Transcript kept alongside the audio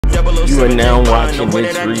You are now watching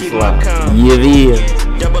Rizz Live. Yeah.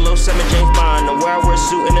 007 James Bond, the where we're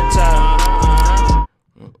suit and a tie.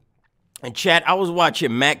 And chat, I was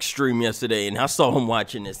watching Max stream yesterday and I saw him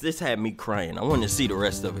watching this. This had me crying. I wanted to see the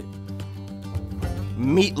rest of it.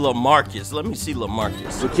 Meet LaMarcus. Let me see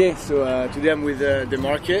LaMarcus. Okay, so today I'm with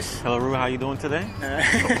DeMarcus. Hello, Ru. How you doing today?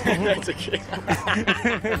 That's okay.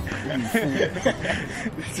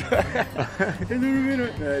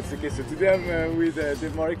 No, it's okay. So today I'm with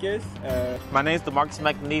DeMarcus. My name is DeMarcus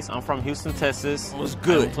McNeese. I'm from Houston, Texas. What's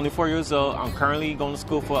good? I'm 24 years old. I'm currently going to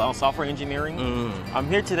school for software engineering. I'm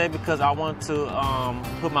here today because I want to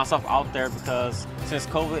put myself out there because since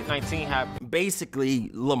COVID-19 happened. Basically,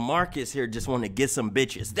 LaMarcus here just want to get some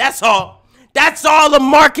bitches. That's all. That's all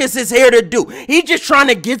LaMarcus is here to do. He just trying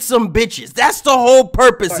to get some bitches. That's the whole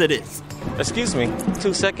purpose of this. Excuse me,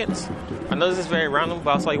 2 seconds. I know this is very random,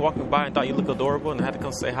 but I saw you walking by and thought you looked adorable and I had to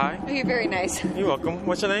come say hi. Oh, you're very nice. You're welcome.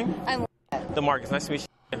 What's your name? I'm DeMarcus. Nice to meet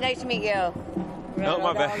you. Nice to meet you. Oh,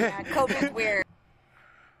 my bad. Yeah, COVID's weird.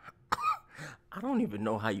 I don't even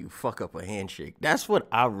know how you fuck up a handshake. That's what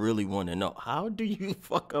I really want to know. How do you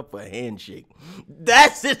fuck up a handshake?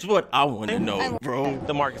 That's just what I want to know, bro.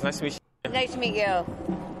 DeMarcus. Nice to meet you. Nice to meet you.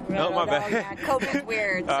 Oh, my bad. Yeah, COVID's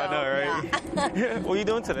weird. So, I know, right? Yeah. What are you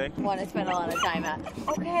doing today? Want to spend a lot of time at.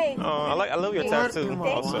 Okay. I love your tattoo. Thank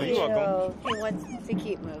Also, you. you're welcome. He wants to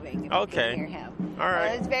keep moving. If Okay. I can hear him. All right.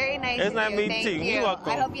 Well, it's very nice. It's not me Thank too. you. You're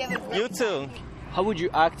welcome. I hope you have a You too. How would you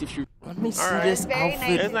act if you... Let me see right. this very outfit.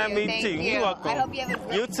 nice. It's not me Thank too. you. You're welcome. I hope you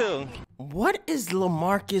have a You too. What is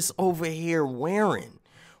LaMarcus over here wearing?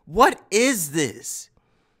 What is this?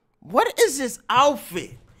 What is this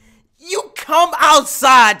outfit? You come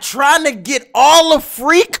outside trying to get all the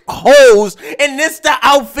freak hoes, and this the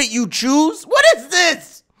outfit you choose? What is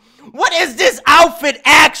this? What is this outfit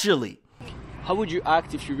actually? How would you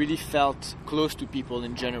act if you really felt close to people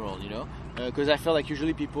in general, you know? Because I feel like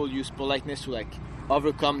usually people use politeness to like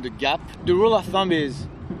overcome the gap. The rule of thumb is,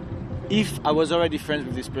 if I was already friends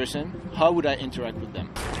with this person, how would I interact with them?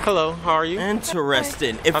 Hello, how are you?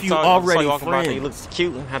 Interesting. I If you saw already you walking by, you friends. look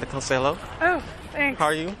cute and had to come say hello. Oh, thanks. How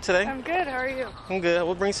are you today? I'm good. How are you? I'm good.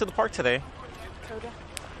 What brings you to the park today?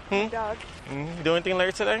 Coda. Dog. You do anything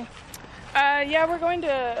later today? Yeah, we're going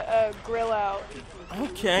to grill out.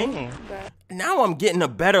 Okay. But, Now I'm getting a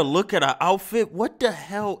better look at her outfit. What the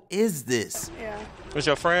hell is this? yeah. With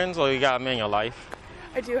your friends or you got a man in your life?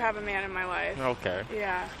 I do have a man in my life. Okay,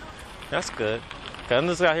 Yeah. that's good. Cause I'm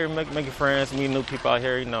just out here making friends, meeting new people out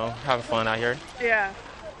here, you know, having fun out here. Yeah.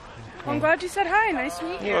 Well, I'm glad you said hi. Nice to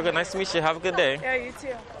meet you. You're good. Nice to meet you. Have a good day. Yeah, you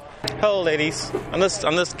too. Hello, ladies. I'm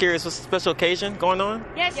just curious, what's the special occasion going on?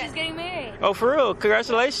 Yes, she's getting married. Oh, for real?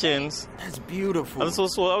 Congratulations. That's beautiful. I was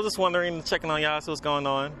just wondering, checking on y'all, see what's going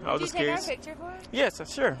on. I was just Did you take curious. our picture for us?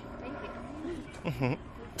 Yes, sure. Thank you.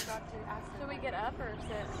 Should we get up or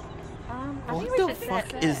sit? I What think we the should fuck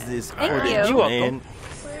sit. is this Thank footage, you. You're welcome. man?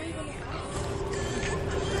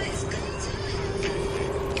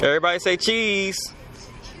 Everybody say cheese.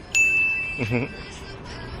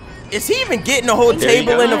 Is he even getting the whole There you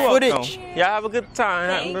table go. in the You're footage? welcome. Y'all have a good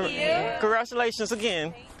time. Thank you. Congratulations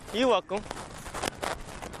again. You're welcome.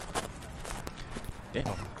 Damn.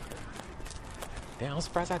 Damn, I'm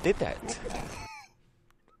surprised I did that.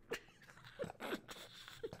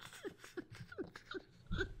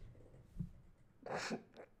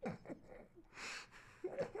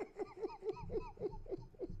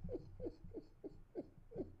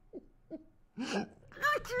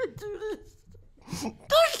 I can't do this.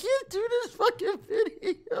 I can't do this fucking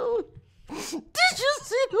video. Did you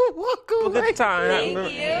see the walk Have a away? good time.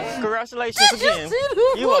 Thank you. Congratulations Did you again. see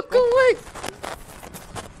the You're walk welcome. away?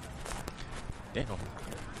 Damn.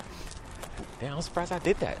 Damn, I'm surprised I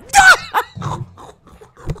did that.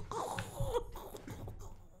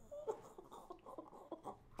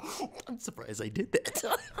 I'm surprised I did that.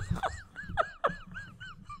 What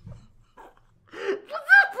the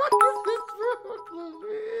fuck is this problem,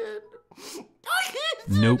 man? I can't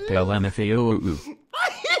do Nope, this. LMFAO. I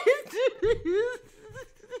can't do this.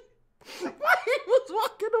 Why he was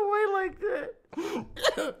walking away like that?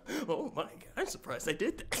 Oh my god, I'm surprised I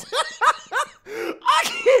did that. I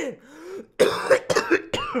can't.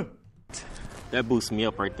 That boosts me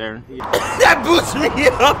up right there. That boosts me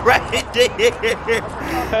up right there.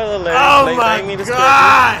 Hello, ladies. Oh Ladies, my I didn't mean to disturb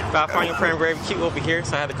God. you, but I find your friend very cute over here,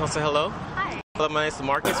 so I had to come say hello. Hi. Hello, my name's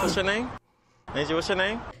DeMarcus. What's your name? Angie, what's your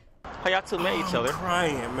name? How y'all two met each other? I'm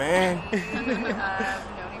crying, man. We've known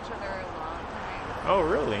each other a long time. Oh,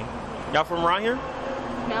 really? Y'all from around here?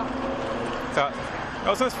 No.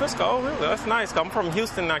 Oh, since Frisco. Oh, really? That's nice. I'm from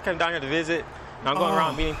Houston. I came down here to visit. And I'm going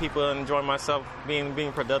around meeting people and enjoying myself, being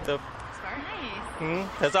productive. Nice.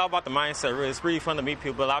 It's all about the mindset. Really. It's really fun to meet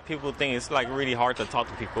people. A lot of people think it's like really hard to talk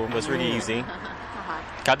to people, but it's really easy.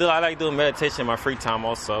 I like doing meditation in my free time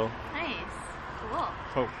also. Nice. Cool.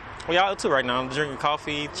 Cool. What y'all up to right now? I'm drinking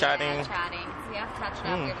coffee, chatting. Yeah, chatting. We have touched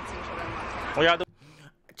up. We haven't seen each other in a long time. What y'all do?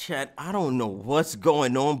 Chat, I don't know what's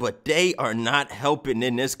going on, but they are not helping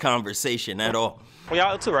in this conversation at all. What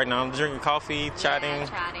y'all up to right now? I'm drinking coffee, chatting. Yeah,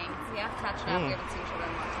 chatting. We have touched up. We haven't seen each other in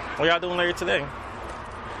a long time. What y'all doing later today?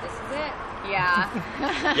 This is it.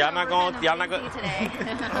 Yeah. Y'all not going? Y'all not going going? today.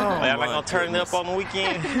 Y'all not gonna turn up on the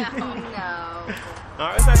weekend? No. All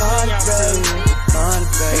right, it's nice to meet y'all.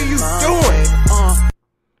 What are you doing?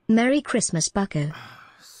 Merry Christmas, Bucko.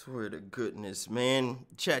 Swear to goodness, man.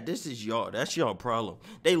 Chat, this is y'all. That's y'all problem.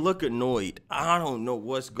 They look annoyed. I don't know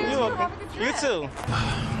what's going on. You too.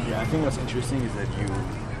 Yeah, I think what's interesting is that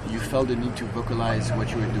you felt the need to vocalize what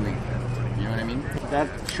you were doing. You know what I mean? That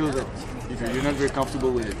shows that you're not very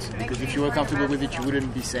comfortable with it. Because if you were comfortable with it, you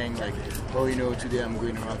wouldn't be saying like, oh, you know, today I'm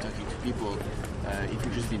going around talking to people. It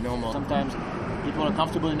would just be normal. Sometimes people are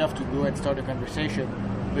comfortable enough to go and start a conversation,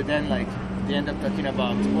 but then like they end up talking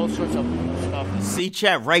about all sorts of stuff. See,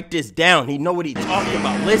 chat, write this down. He know what he's talking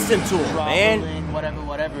about. Listen to him, man.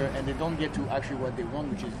 Whatever, and they don't get to actually what they want,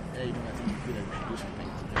 which is, hey, you know, I think it's good that we should do something.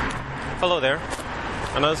 Hello there.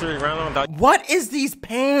 I know it's really random. What is these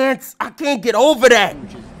pants? I can't get over that.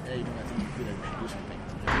 Which is, hey, you know, I think it's good that we should do something.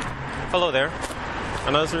 Hello there. I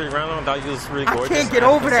know it's really random. That you was really I gorgeous. can't get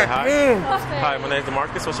over that Hi. pants. Hi, my name is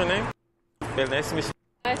DeMarcus. What's your name? Okay, nice to meet you.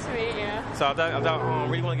 Nice to meet you. So I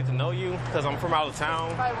really want to get to know you because I'm from out of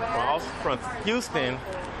town. I'm from Houston.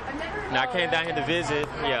 Now I came down here to visit.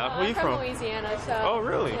 Yeah, where are you I'm from? Louisiana, so. Oh,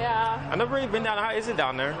 really? Yeah. I've never really been down. How is it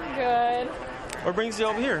down there? Good. What brings you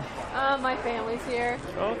over here? My family's here.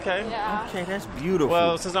 Okay. Yeah. Okay, that's beautiful.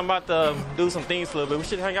 Well, since I'm about to do some things a little bit, we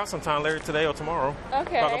should hang out sometime later today or tomorrow.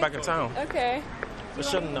 Okay. I'll go back in town. Okay.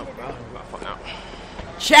 What's your number? Now.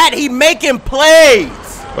 Chat, he making plays.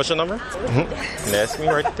 What's your number? That's me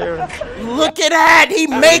right there. Look at that. He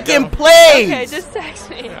making go. plays. Okay, just text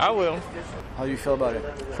me. I will. How do you feel about it?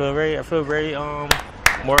 I feel very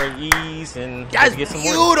more at ease and That's get some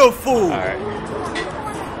work. beautiful. All right.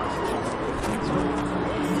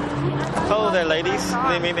 Hello there, ladies.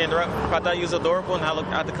 I didn't mean to interrupt. I thought you was adorable, and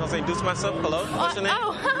I had to come introduce myself. Hello. What's your name?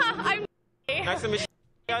 I'm Nice to meet you.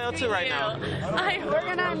 Y'all too right now.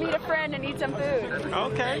 We're gonna meet a friend and eat some food.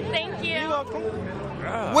 Okay. Thank you. You're welcome.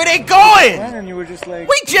 Where they going? And you were just like,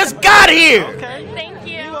 We just got here. Okay. Thank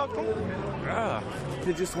you. You're welcome.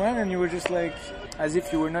 they just went, and you were just like, as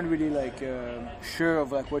if you were not really like sure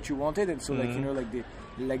of like what you wanted, and so like you know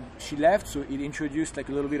like she left, so it introduced like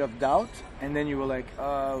a little bit of doubt, and then you were like,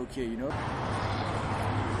 okay, you know.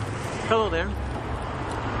 Hello there.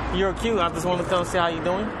 You're cute. I just want to come see how you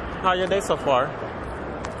doing. How your day so far?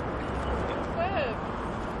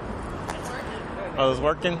 Oh, it's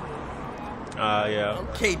working? Yeah.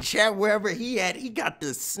 Okay, chat, wherever he at, he got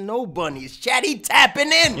the snow bunnies. Chat, he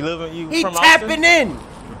tapping in. You He from tapping Austin? in.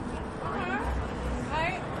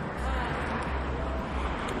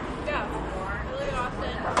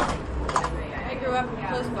 I grew up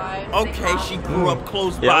close by. Okay, she grew up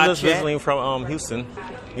close Yeah, by, I'm just chat. visiting from Houston.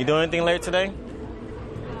 You doing anything later today?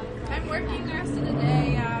 I'm working the rest of the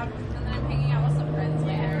day, and then I'm hanging out with some friends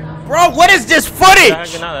later. Bro, what is this Yeah,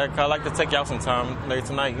 footage? hanging out there. I'd like to take you out sometime later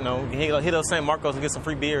tonight. You know, hit up St. Marcos and get some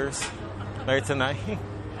free beers later tonight.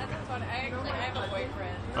 That's fun. I have a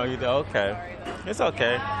boyfriend. Oh, you do? Okay. It's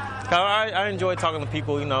okay. I enjoy talking to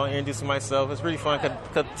people, you know, introducing myself. It's really fun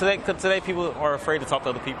because today people are afraid to talk to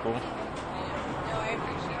other people. No, I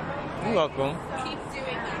appreciate it. You're welcome. Keep doing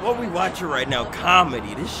that. What we watching right now?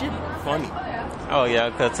 Comedy. This shit funny. Oh, yeah,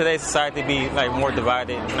 because today's society be like more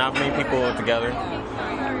divided. Not many people are together.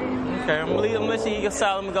 Okay, I'm gonna let you eat your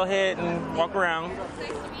salad. I'm gonna go ahead and walk around.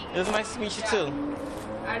 It was nice to meet you too.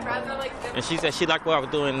 I'd rather like And she said she liked what I was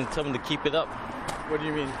doing and told me to keep it up. What do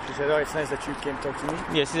you mean? She said, oh, it's nice that you came talk to me.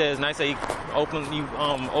 Yeah, she said it's nice that you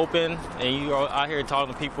open and you are out here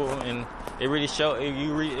talking to people, and it really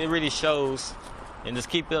it really shows. And just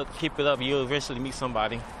keep it up. You'll eventually meet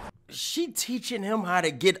somebody. She teaching him how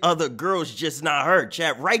to get other girls, just not her.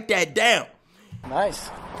 Chat, write that down. Nice,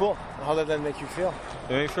 cool. How did that make you feel?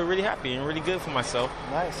 It made me feel really happy and really good for myself.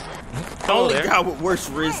 Nice. Only there. guy with worse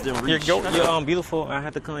Rizz than Rizz. You're beautiful. I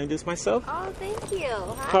had to come introduce myself. Oh, thank you.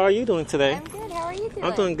 Hi. How are you doing today? I'm good. How are you doing?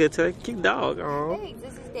 I'm doing good today. Cute dog. Oh. Thanks.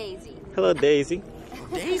 This is Daisy. Hello, Daisy.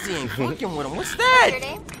 Daisy ain't fucking with him. What's What's your that?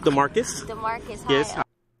 name? DeMarcus. DeMarcus. Hi. Yes.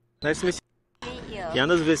 Nice to meet you. Meet you. Yeah, I'm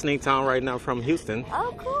just visiting town right now from Houston.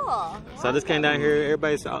 Oh, cool. So I just came down here.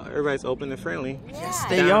 Everybody's open and friendly. Yeah.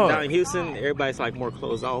 They down, are. down in Houston, everybody's like more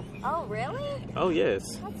closed off. Oh, really? Oh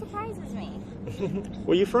yes. That surprises me.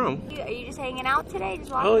 Where you from? Are you just hanging out today?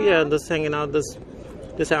 Just walking Oh yeah, around? just hanging out, just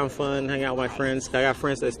having fun, hanging out with my friends. I got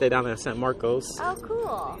friends that stay down in San Marcos. Oh,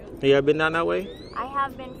 cool. You ever been down that way? I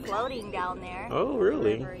have been floating down there. Oh,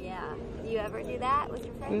 really? River, yeah. Do you ever do that with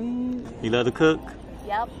your friends? You love to cook?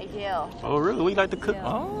 Yep, I do. Oh, really? We like to cook.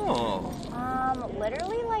 Oh.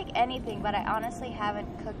 Literally like anything, but I honestly haven't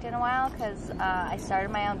cooked in a while because I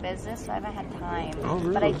started my own business, so I haven't had time. Oh,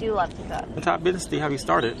 really? But I do love to cook. What type of business have you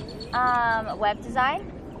started? Web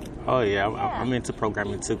design. Oh yeah, I'm into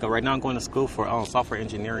programming too. Right now I'm going to school for software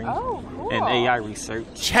engineering Oh, cool. and AI research.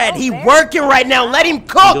 Chad, he very working right now. Let him You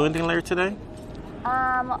cook. do anything later today?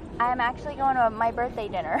 I'm actually going to my birthday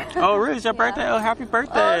dinner. Oh, really? It's your birthday? Oh, happy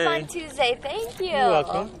birthday. Oh, it was on Tuesday. Thank you. You're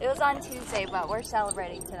welcome. It was on Tuesday, but we're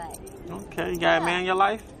celebrating tonight. Okay, you got a man in your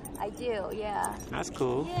life? I do, yeah. That's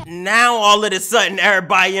cool. Now all of a sudden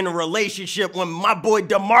everybody in a relationship when my boy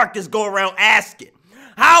DeMarcus go around asking.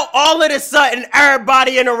 How all of a sudden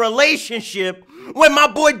everybody in a relationship when my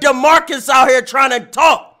boy DeMarcus out here trying to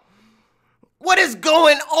talk? What is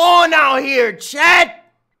going on out here, Chad?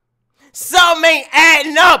 Something ain't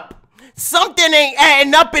adding up. Something ain't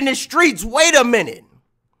adding up in the streets. Wait a minute.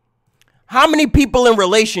 How many people in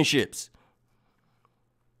relationships?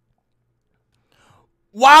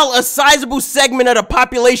 While a sizable segment of the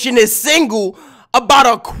population is single, about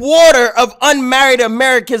a quarter of unmarried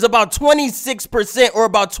Americans, about 26% or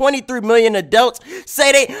about 23 million adults,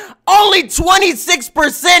 say they only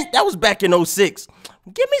 26%. That was back in 06.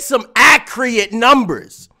 Give me some accurate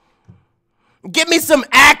numbers. Give me some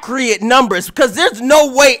accurate numbers, because there's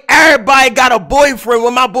no way everybody got a boyfriend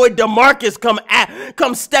when my boy DeMarcus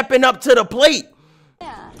come stepping up to the plate.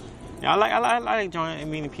 Yeah. Yeah, I like joining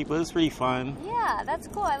and meeting people. It's really fun. Yeah, that's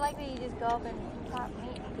cool. I like that you just go up and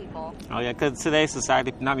meet people. Oh yeah, because today's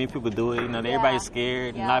society, not many people do it. You know, everybody's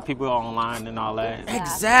scared. Yeah. A lot of people are online and all that.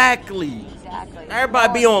 Exactly. Exactly.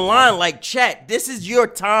 Everybody be online like, chat, this is your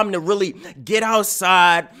time to really get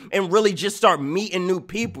outside and really just start meeting new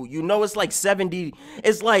people. You know, it's like 17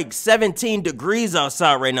 degrees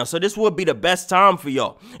outside right now. So this would be the best time for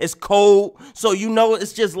y'all. It's cold, so you know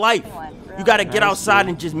it's just life. You got to get outside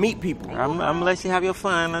and just meet people. I'm gonna let you have your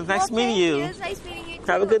fun. Nice meeting you. It was nice meeting you too.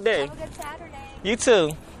 Have a good day. Have a good Saturday. You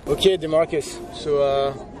too. Okay, DeMarcus.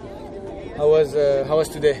 So, how was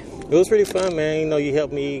today? It was pretty fun, man. You know, you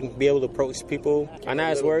helped me be able to approach people. I'm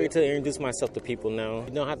not as worried to introduce myself to people now.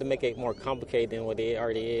 You don't have to make it more complicated than what it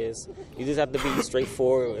already is. You just have to be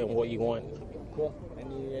straightforward in what you want. Cool.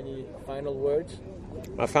 Any final words?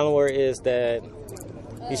 My final word is that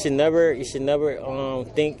you should never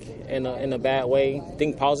think in a bad way.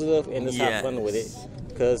 Think positive and just have fun with it.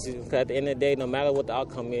 Because at the end of the day, no matter what the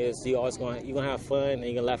outcome is, you're gonna have fun and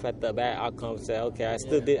you're gonna laugh at the bad outcome. Say, okay,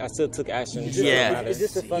 I still took action. Yeah, It's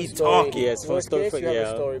just a fun he's story. talking. Yeah, it's a fun story. You have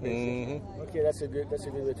a story, Mm-hmm. basically. Okay, that's a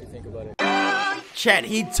good way to think about it. Chat,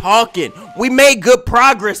 he talking. We made good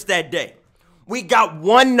progress that day. We got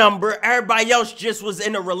one number. Everybody else just was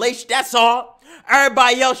in a relation. That's all.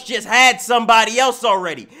 Everybody else just had somebody else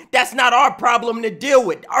already. That's not our problem to deal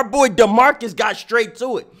with. Our boy DeMarcus got straight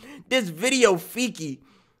to it. This video Fiki.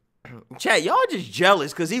 Chat, y'all just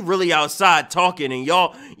jealous because he really outside talking and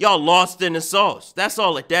y'all lost in the sauce. That's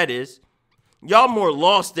all that is. Y'all more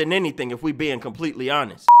lost than anything if we being completely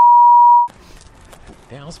honest.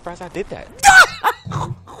 Damn, I'm surprised I did that.